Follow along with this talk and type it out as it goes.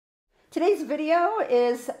Today's video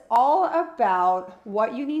is all about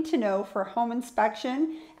what you need to know for home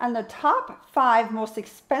inspection and the top 5 most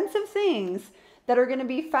expensive things that are going to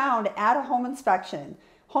be found at a home inspection.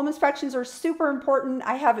 Home inspections are super important.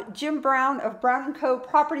 I have Jim Brown of Brown & Co.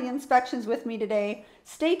 Property Inspections with me today.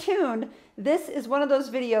 Stay tuned. This is one of those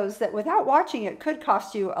videos that without watching it could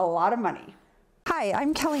cost you a lot of money. Hi,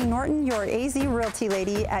 I'm Kelley Norton, your AZ Realty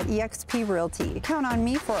lady at EXP Realty. Count on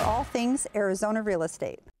me for all things Arizona real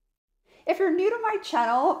estate. If you're new to my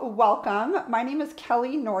channel, welcome. My name is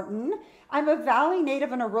Kelley Norton. I'm a Valley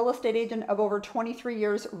native and a real estate agent of over 23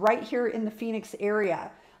 years right here in the Phoenix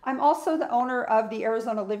area. I'm also the owner of the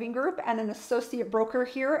Arizona Living Group and an associate broker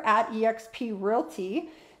here at EXP Realty.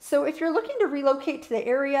 So if you're looking to relocate to the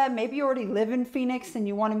area, maybe you already live in Phoenix and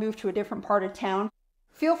you want to move to a different part of town,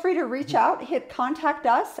 feel free to reach out, hit contact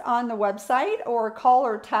us on the website or call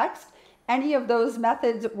or text. Any of those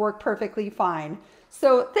methods work perfectly fine.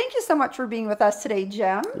 So thank you so much for being with us today,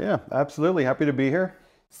 Jim. Yeah, absolutely. Happy to be here.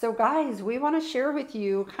 So guys, we want to share with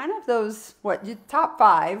you kind of those, top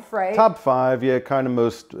 5, right? Top 5, yeah, kind of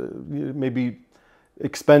most, maybe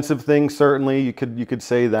expensive things, certainly. You could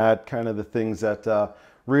say that, kind of the things that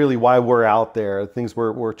really why we're out there, things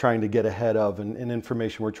we're trying to get ahead of and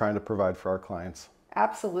information we're trying to provide for our clients.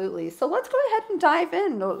 Absolutely. So let's go ahead and dive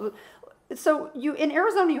in. So in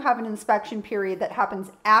Arizona, you have an inspection period that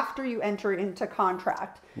happens after you enter into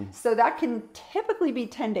contract. So that can typically be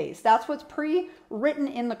 10 days. That's what's pre-written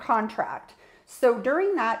in the contract. So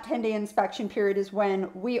during that 10-day inspection period is when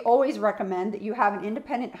we always recommend that you have an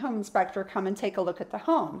independent home inspector come and take a look at the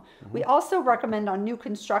home. We also recommend on new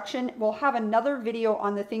construction, we'll have another video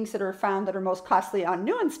on the things that are found that are most costly on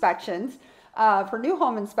new inspections. For new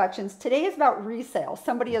home inspections. Today is about resale.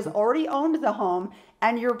 Somebody has already owned the home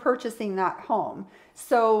and you're purchasing that home.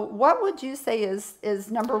 So what would you say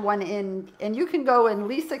is number one and you can go in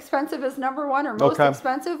least expensive as number 1 or most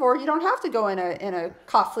expensive, or you don't have to go in a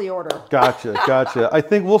costly order. Gotcha. I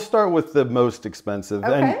think we'll start with the most expensive.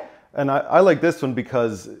 Okay. And I like this one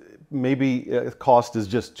because maybe cost is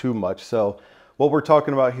just too much. So what we're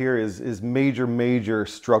talking about here is major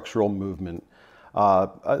structural movement.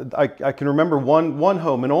 I can remember one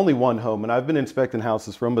home and only one home, and I've been inspecting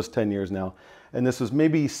houses for almost 10 years now, and this was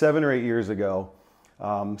maybe 7 or 8 years ago.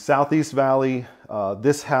 Southeast Valley,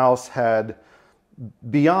 this house had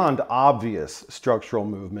beyond obvious structural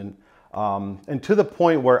movement, and to the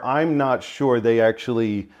point where I'm not sure they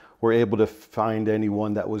actually were able to find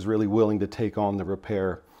anyone that was really willing to take on the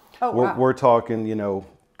repair. Oh, wow. We're talking,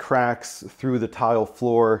 cracks through the tile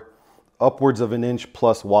floor, upwards of 1 inch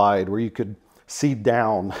plus wide, where you could see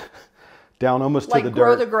down almost to the dirt. Like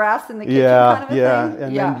grow the grass in the kitchen kind of a thing?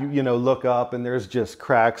 And then you look up and there's just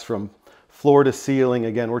cracks from floor to ceiling.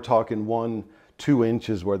 Again, we're talking 1-2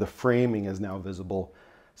 inches where the framing is now visible.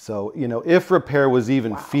 So, if repair was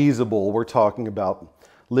even feasible, we're talking about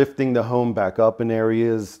lifting the home back up in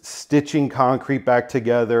areas, stitching concrete back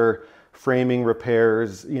together, framing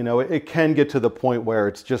repairs. It can get to the point where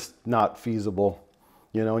it's just not feasible,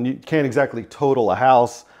 and you can't exactly total a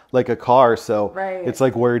house like a car. So It's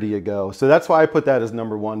like, where do you go? So that's why I put that as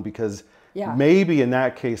number 1, because maybe in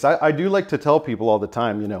that case, I do like to tell people all the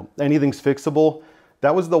time, anything's fixable.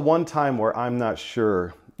 That was the one time where I'm not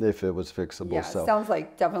sure if it was fixable. Yeah, so. It sounds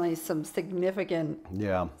like definitely some significant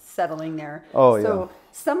settling there. Oh, so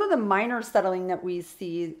some of the minor settling that we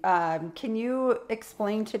see, can you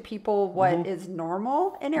explain to people what is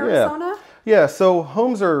normal in Arizona? Yeah, so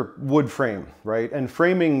homes are wood frame, right? And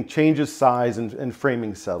framing changes size and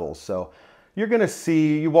framing settles. So you're going to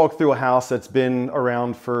see, you walk through a house that's been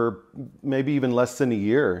around for maybe even less than a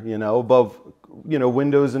year, above,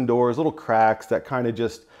 windows and doors, little cracks that kind of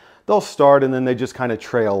just, they'll start and then they just kind of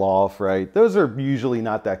trail off, right? Those are usually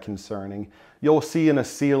not that concerning. You'll see in a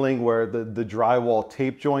ceiling where the drywall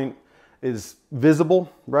tape joint is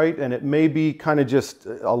visible, right? And it may be kind of just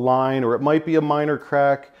a line, or it might be a minor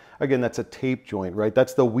crack. Again, that's a tape joint, right?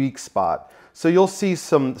 That's the weak spot. So you'll see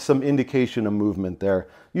some indication of movement there.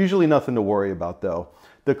 Usually nothing to worry about though.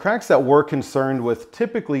 The cracks that we're concerned with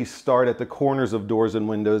typically start at the corners of doors and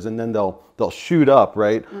windows, and then they'll shoot up,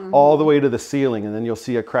 right? All the way to the ceiling, and then you'll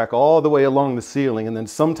see a crack all the way along the ceiling, and then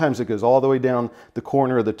sometimes it goes all the way down the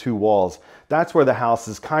corner of the 2 walls. That's where the house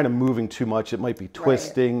is kind of moving too much. It might be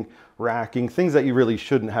twisting, racking, things that you really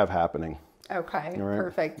shouldn't have happening. Okay,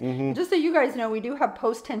 perfect. Just so you guys know, we do have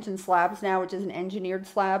post-tension slabs now, which is an engineered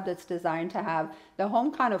slab that's designed to have the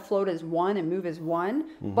home kind of float as one and move as one,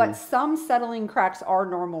 but some settling cracks are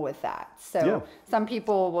normal with that. So some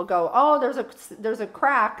people will go, oh, there's a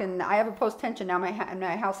crack and I have a post-tension, now my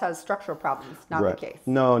house has structural problems. Not the case.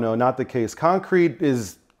 No, not the case. Concrete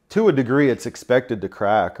is, to a degree, it's expected to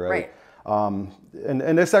crack, right?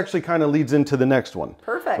 And this actually kind of leads into the next one.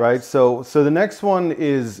 Perfect. Right? So the next one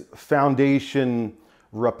is foundation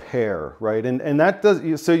repair, right? And that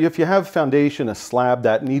does, so if you have foundation, a slab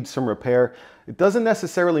that needs some repair, it doesn't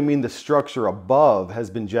necessarily mean the structure above has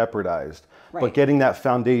been jeopardized, but getting that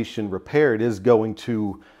foundation repaired is going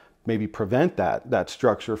to maybe prevent that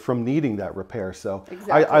structure from needing that repair. So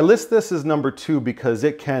I list this as number 2 because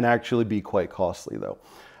it can actually be quite costly though.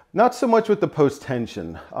 Not so much with the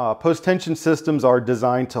post-tension. Post-tension systems are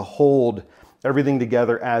designed to hold everything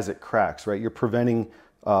together as it cracks, right? You're preventing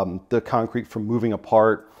the concrete from moving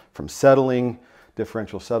apart, from settling,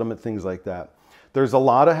 differential settlement, things like that. There's a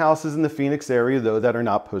lot of houses in the Phoenix area though that are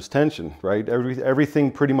not post-tension, right?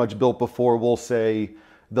 Everything pretty much built before, we'll say,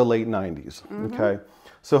 the late 90s, okay?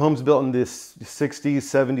 So homes built in the 60s,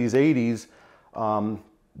 70s, 80s,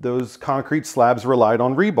 those concrete slabs relied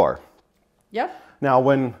on rebar. Yep. Now,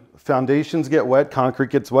 when foundations get wet,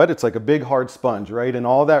 concrete gets wet, it's like a big hard sponge, right? And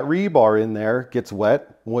all that rebar in there gets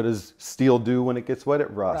wet. What does steel do when it gets wet?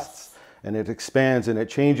 It rusts. And it expands and it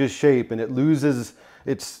changes shape and it loses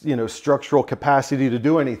its, structural capacity to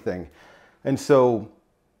do anything. And so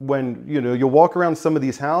when, you'll walk around some of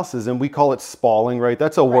these houses and we call it spalling, right?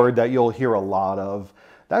 That's a word that you'll hear a lot of.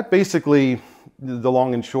 That basically, the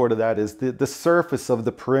long and short of that is the surface of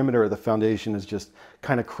the perimeter of the foundation is just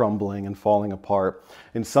kind of crumbling and falling apart.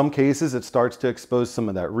 In some cases, it starts to expose some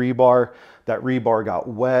of that rebar. That rebar got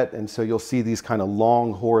wet, and so you'll see these kind of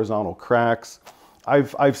long horizontal cracks.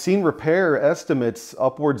 I've seen repair estimates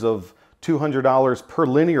upwards of $200 per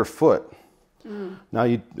linear foot. Now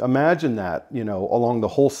you imagine that, along the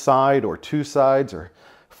whole side or 2 sides or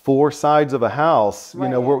 4 sides of a house,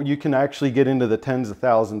 where you can actually get into the tens of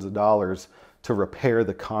thousands of dollars to repair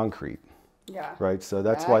the concrete. Yeah. Right. So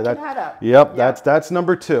that's why that. Add up. Yep. That's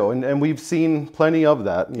number 2, and we've seen plenty of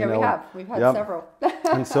that. Yeah, we have. We've had several.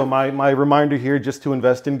 And so my reminder here, just to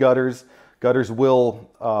invest in gutters. Gutters will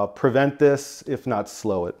prevent this, if not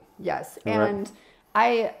slow it. Yes, and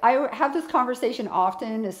I have this conversation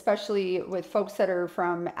often, especially with folks that are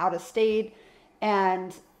from out of state,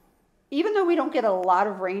 and even though we don't get a lot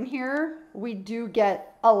of rain here, we do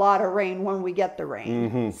get a lot of rain when we get the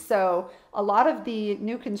rain. So a lot of the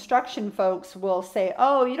new construction folks will say,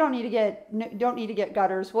 "Oh, you don't need to get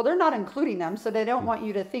gutters." Well, they're not including them, so they don't want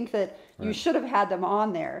you to think that you should have had them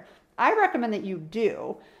on there. I recommend that you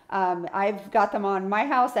do. I've got them on my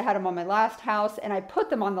house. I had them on my last house, and I put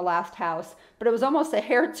them on the last house, but it was almost a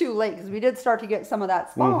hair too late because we did start to get some of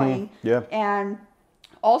that spalling. And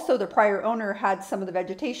also, the prior owner had some of the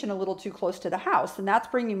vegetation a little too close to the house, and that's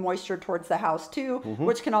bringing moisture towards the house too,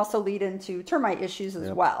 which can also lead into termite issues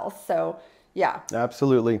as well. So, yeah.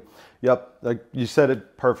 Absolutely. Yep. Like you said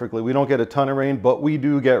it perfectly. We don't get a ton of rain, but we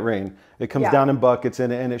do get rain. It comes down in buckets,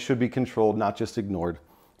 and it should be controlled, not just ignored.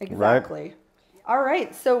 Exactly. Right? All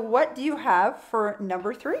right. So what do you have for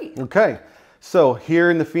number 3? Okay. So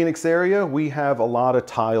here in the Phoenix area, we have a lot of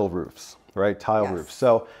tile roofs, right? Tile roofs.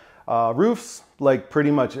 So roofs, like pretty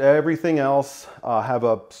much everything else, have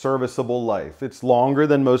a serviceable life. It's longer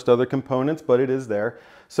than most other components, but it is there.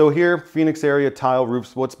 So here, Phoenix area tile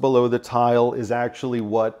roofs, what's below the tile is actually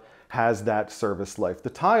what has that service life. The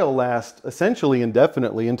tile lasts essentially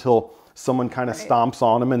indefinitely until someone kind of stomps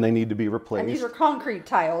on them and they need to be replaced. And these are concrete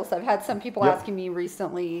tiles. I've had some people asking me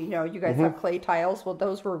recently, you guys have clay tiles. Well,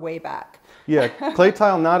 those were way back. Yeah, clay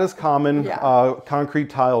tile not as common, concrete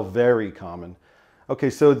tile very common. Okay,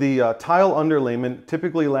 so the tile underlayment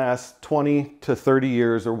typically lasts 20 to 30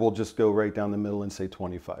 years, or we'll just go right down the middle and say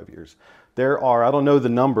 25 years. There are, I don't know the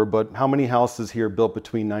number, but how many houses here built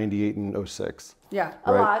between 98 and 06? Yeah,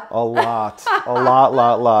 a lot. A lot, a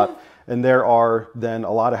lot. And there are then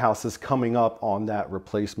a lot of houses coming up on that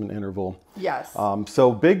replacement interval. Yes.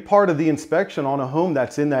 So big part of the inspection on a home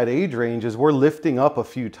that's in that age range is we're lifting up a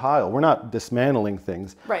few tile. We're not dismantling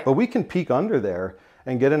things, but we can peek under there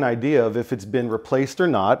and get an idea of if it's been replaced or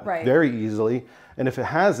not very easily. And if it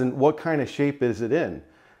hasn't, what kind of shape is it in?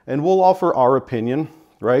 And we'll offer our opinion,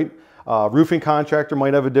 right? Roofing contractor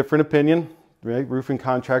might have a different opinion, right? Roofing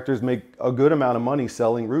contractors make a good amount of money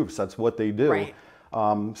selling roofs. That's what they do. Right.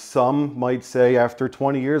 Some might say after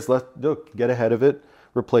 20 years, look, get ahead of it,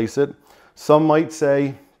 replace it. Some might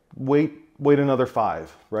say, wait another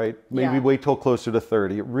 5, right? Maybe wait till closer to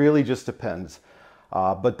 30. It really just depends.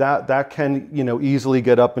 But that can, easily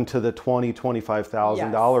get up into the $20,000,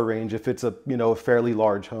 $25,000 range if it's a fairly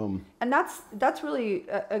large home. And that's really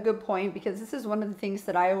a good point, because this is one of the things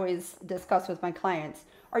that I always discuss with my clients.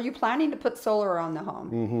 Are you planning to put solar on the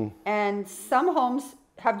home? And some homes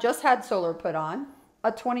have just had solar put on.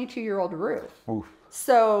 a 22-year-old roof. Oof.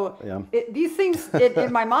 So Yeah. these things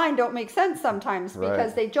in my mind don't make sense sometimes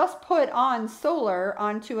because they just put on solar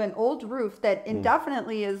onto an old roof that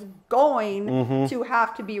indefinitely is going to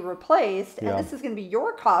have to be replaced. And this is going to be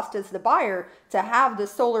your cost as the buyer to have the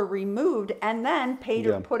solar removed and then pay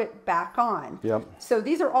to put it back on. Yep. So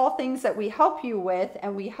these are all things that we help you with,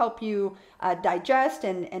 and we help you digest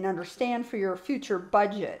and understand for your future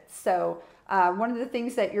budget. So one of the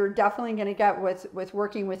things that you're definitely going to get with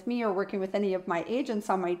working with me or working with any of my agents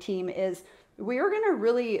on my team is we are going to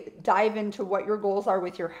really dive into what your goals are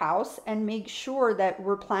with your house and make sure that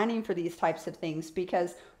we're planning for these types of things,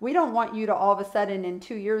 because we don't want you to all of a sudden in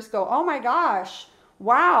 2 years go, oh my gosh,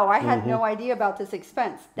 wow, I had no idea about this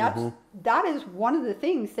expense. That is one of the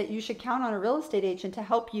things that you should count on a real estate agent to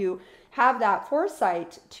help you have that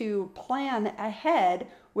foresight to plan ahead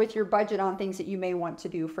with your budget on things that you may want to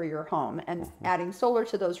do for your home. And adding solar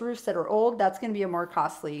to those roofs that are old, that's going to be a more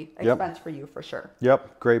costly expense for you for sure.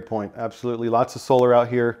 Yep, great point. Absolutely. Lots of solar out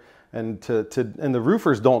here. And and the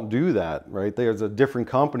roofers don't do that, right? There's a different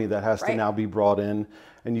company that has to now be brought in.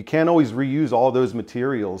 And you can't always reuse all those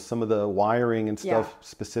materials. Some of the wiring and stuff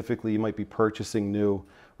specifically you might be purchasing new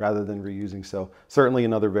rather than reusing. So certainly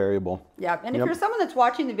another variable. Yeah, and if you're someone that's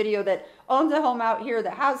watching the video that owns a home out here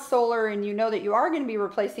that has solar and you know that you are going to be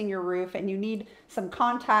replacing your roof and you need some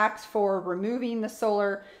contacts for removing the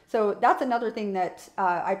solar. So that's another thing that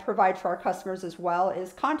I provide for our customers as well,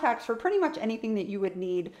 is contacts for pretty much anything that you would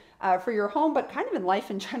need for your home, but kind of in life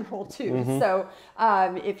in general too. So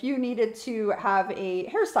if you needed to have a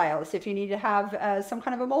hairstylist, if you need to have some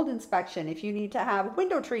kind of a mold inspection, if you need to have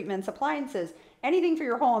window treatments, appliances, anything for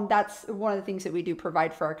your home, that's one of the things that we do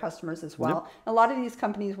provide for our customers as well. A lot of these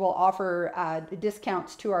companies will offer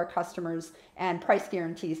discounts to our customers and price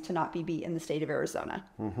guarantees to not be beat in the state of Arizona.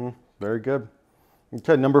 Very good.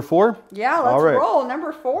 Okay, number 4? Yeah, let's roll.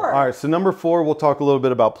 Number 4. All right, so number 4, we'll talk a little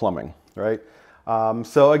bit about plumbing, right?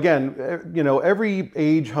 So again, you know, every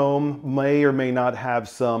age home may or may not have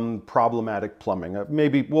some problematic plumbing.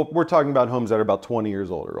 Maybe we're talking about homes that are about 20 years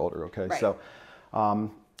old or older, okay? So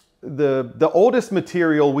the oldest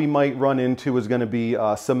material we might run into is going to be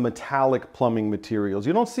some metallic plumbing materials.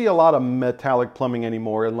 You don't see a lot of metallic plumbing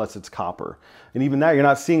anymore unless it's copper. And even that, you're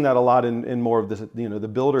not seeing that a lot in more of the, you know, the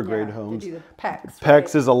builder grade homes. Do the PEX.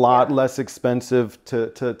 PEX is a lot less expensive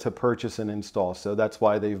to purchase and install. So that's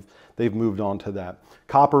why they've moved on to that.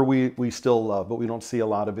 Copper we still love, but we don't see a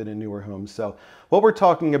lot of it in newer homes. So what we're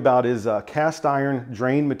talking about is cast iron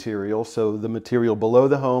drain material. So the material below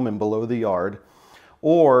the home and below the yard,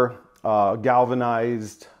 or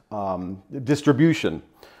galvanized distribution,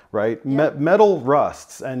 right? Metal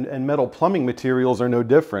rusts and metal plumbing materials are no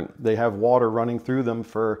different. They have water running through them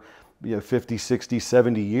for 50, 60,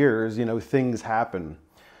 70 years, things happen.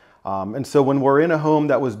 And so when we're in a home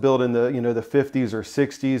that was built in the, the 50s or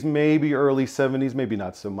 60s, maybe early 70s, maybe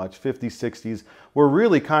not so much, 50s, 60s, we're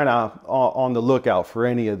really kind of on the lookout for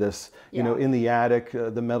any of this, in the attic,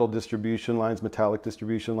 the metal distribution lines, metallic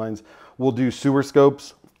distribution lines. We'll do sewer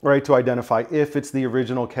scopes, right, to identify if it's the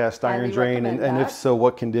original cast iron drain and if so,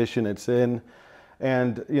 what condition it's in.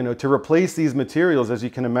 And, to replace these materials, as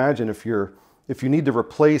you can imagine, if you need to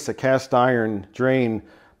replace a cast iron drain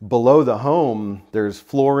below the home, there's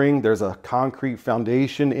flooring, there's a concrete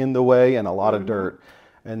foundation in the way, and a lot of dirt.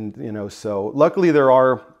 And, so luckily there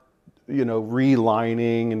are,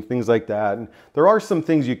 relining and things like that. And there are some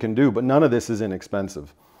things you can do, but none of this is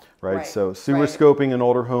inexpensive, right? So sewer scoping in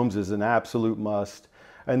older homes is an absolute must.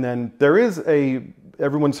 And then there is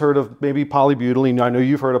everyone's heard of maybe polybutylene. I know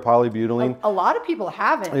you've heard of polybutylene. A lot of people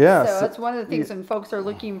haven't. Yeah. So it's one of the things when folks are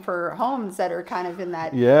looking for homes that are kind of in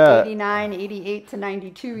that 89, 88 to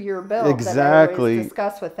 92 year build. Exactly. That I always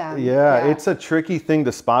discuss with them. Yeah, it's a tricky thing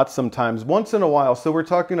to spot sometimes. Once in a while. So we're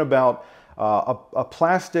talking about a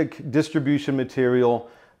plastic distribution material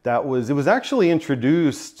that was actually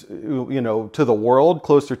introduced, to the world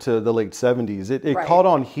closer to the late 70s. It caught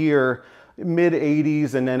on here mid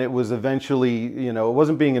 80s, and then it was eventually, it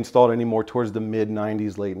wasn't being installed anymore towards the mid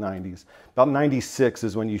 90s, late 90s. About 96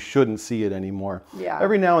 is when you shouldn't see it anymore. Yeah.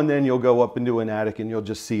 Every now and then you'll go up into an attic and you'll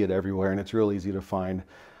just see it everywhere, and it's real easy to find.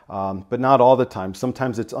 But not all the time.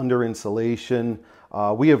 Sometimes it's under insulation.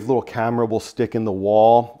 We have a little camera we'll stick in the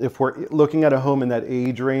wall. If we're looking at a home in that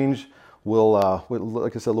age range, we'll,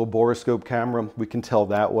 like I said, a little borescope camera, we can tell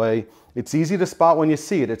that way. It's easy to spot when you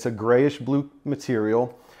see it. It's a grayish blue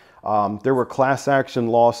material. There were class action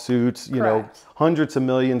lawsuits, hundreds of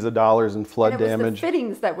millions of dollars in flood damage. And it was the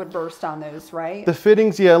fittings that would burst on those, right? The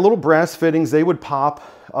fittings, little brass fittings, they would pop.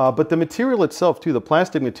 But the material itself too, the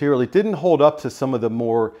plastic material, it didn't hold up to some of the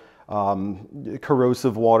more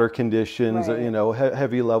corrosive water conditions, Right. you know,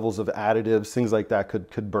 heavy levels of additives, things like that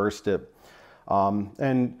could burst it.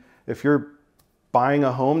 And if you're buying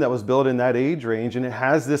a home that was built in that age range and it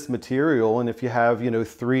has this material, and if you have, you know,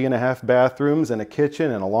 3.5 bathrooms and a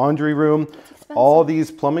kitchen and a laundry room, all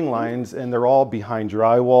these plumbing lines, and they're all behind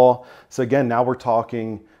drywall. So again, now we're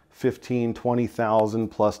talking $15,000, $20,000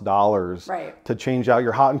 plus Right. to change out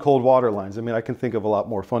your hot and cold water lines. I mean, I can think of a lot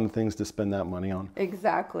more fun things to spend that money on.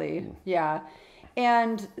 Exactly. Yeah.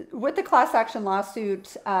 And with the class action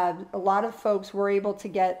lawsuit, a lot of folks were able to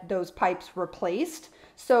get those pipes replaced.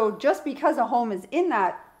 So just because a home is in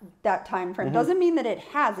that time frame doesn't mean that it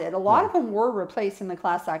has it. A lot of them were replaced in the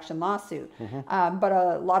class action lawsuit. But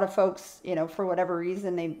a lot of folks, you know, for whatever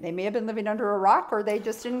reason, they may have been living under a rock, or they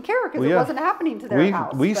just didn't care because it wasn't happening to their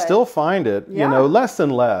house. We still find it, you know, less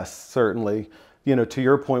and less, certainly. You know, to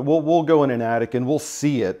your point, we'll go in an attic and we'll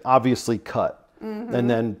see it obviously cut. And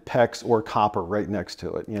then PEX or copper right next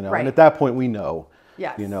to it, you know. And at that point we know,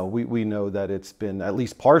 you know, we know that it's been at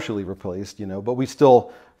least partially replaced, you know, but we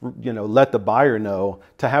still, you know, let the buyer know,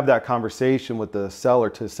 to have that conversation with the seller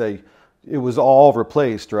to say it was all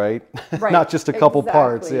replaced, right? Not just a couple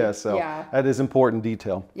parts. Yeah. So that is important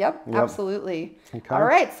detail. Yep. Absolutely. Okay. All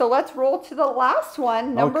right. So let's roll to the last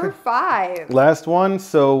one, number 5. Last one.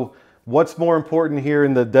 So what's more important here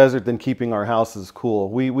in the desert than keeping our houses cool?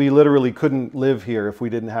 We literally couldn't live here if we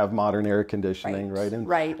didn't have modern air conditioning, right?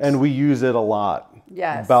 And we use it a lot.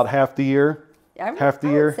 Yes. About half the year. Half the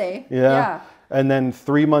year. Would say. Yeah. And then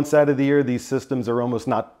 3 months out of the year, these systems are almost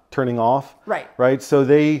not turning off. Right. So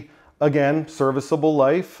they, again, serviceable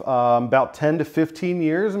life, about 10 to 15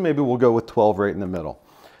 years, and maybe we'll go with 12 right in the middle.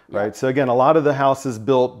 Right. So again, a lot of the houses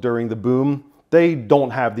built during the boom, they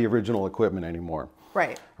don't have the original equipment anymore.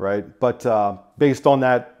 Right. But based on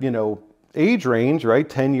that, you know, age range, right,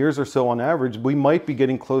 10 years or so on average, we might be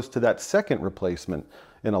getting close to that second replacement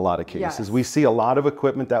in a lot of cases. We see a lot of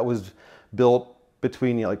equipment that was built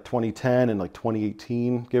between, you know, like 2010 and like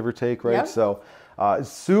 2018, give or take, right? So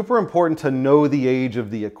it's super important to know the age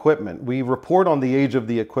of the equipment. We report on the age of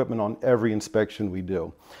the equipment on every inspection we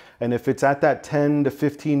do. And if it's at that 10 to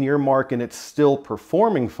 15 year mark and it's still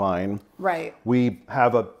performing fine, we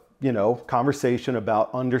have a, you know, conversation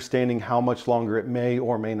about understanding how much longer it may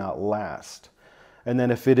or may not last. And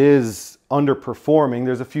then if it is underperforming,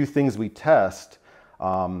 there's a few things we test,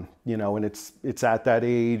 you know, and it's at that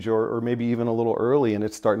age or maybe even a little early, and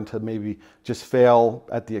it's starting to maybe just fail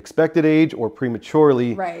at the expected age or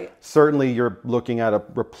prematurely. Certainly you're looking at a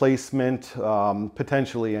replacement,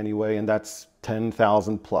 potentially anyway, and that's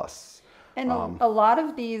 10,000 plus. And a lot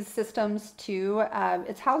of these systems too,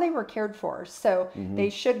 it's how they were cared for. So they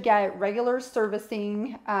should get regular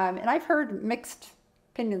servicing. And I've heard mixed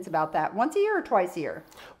opinions about that. Once a year or twice a year?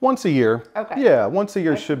 Once a year. Okay. Yeah, once a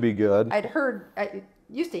year should be good. I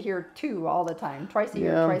used to hear 2 all the time, twice a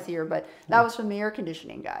year, but that was from the air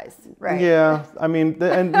conditioning guys, right? Yeah, I mean,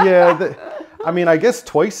 I mean, I guess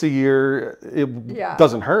twice a year it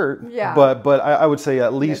doesn't hurt. But I would say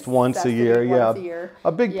at least once a year. Once a year.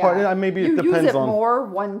 A big part. Maybe it depends on. You use it more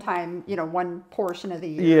one time, you know, one portion of the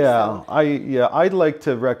year. Yeah, so. I'd like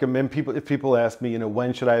to recommend people, if people ask me, you know,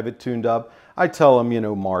 when should I have it tuned up? I tell them, you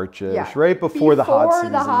know, March-ish, right before the hot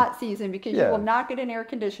season. Before the hot season, because you will not get an air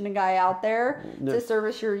conditioning guy out there to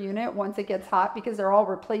service your unit once it gets hot, because they're all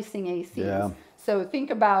replacing ACs. So think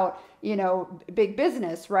about, you know, big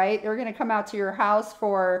business, right? They're going to come out to your house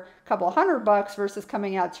for a couple $100 versus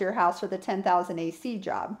coming out to your house for the 10,000 AC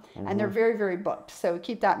job. And they're very, very booked. So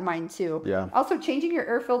keep that in mind too. Also changing your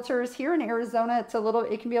air filters here in Arizona,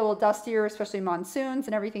 it can be a little dustier, especially monsoons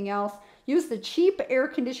and everything else. Use the cheap air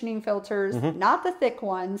conditioning filters, not the thick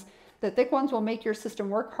ones. The thick ones will make your system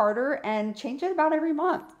work harder, and change it about every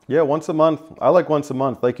month. Yeah, once a month. I like once a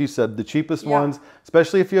month. Like you said, the cheapest ones,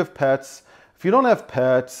 especially if you have pets. If you don't have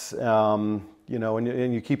pets, you know,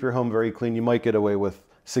 and you keep your home very clean, you might get away with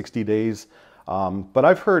 60 days. But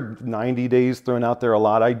I've heard 90 days thrown out there a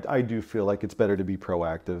lot. I do feel like it's better to be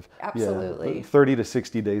proactive. Absolutely. 30 to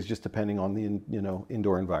 60 days, just depending on the, you know,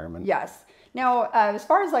 indoor environment. Yes. Now, as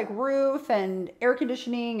far as like roof and air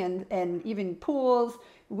conditioning and even pools,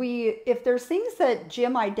 if there's things that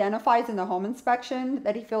Jim identifies in the home inspection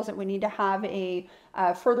that he feels that we need to have a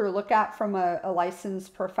further look at from a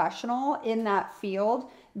licensed professional in that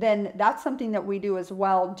field, then that's something that we do as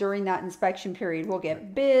well during that inspection period. We'll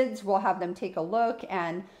get bids, we'll have them take a look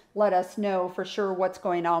and let us know for sure what's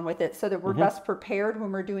going on with it, so that we're best prepared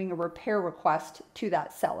when we're doing a repair request to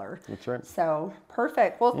that seller. That's right. So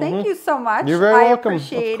perfect. Well, thank you so much. You're very welcome.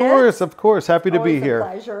 Appreciate it. Of course. Happy to be here.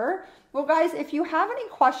 Always a pleasure. Well, guys, if you have any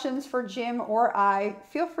questions for Jim or I,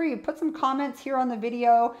 feel free to put some comments here on the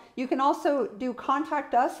video. You can also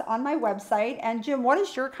contact us on my website. And Jim, what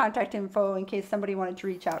is your contact info in case somebody wanted to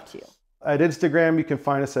reach out to you? At Instagram, you can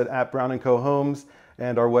find us at Brown & Co Homes,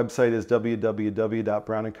 and our website is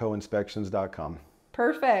www.brownandcoinspections.com.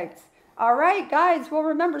 Perfect. All right, guys. Well,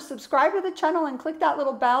 remember, subscribe to the channel and click that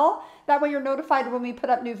little bell. That way you're notified when we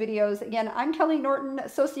put up new videos. Again, I'm Kelley Norton,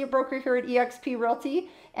 Associate Broker here at EXP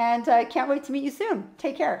Realty, and I can't wait to meet you soon.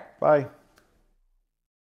 Take care. Bye.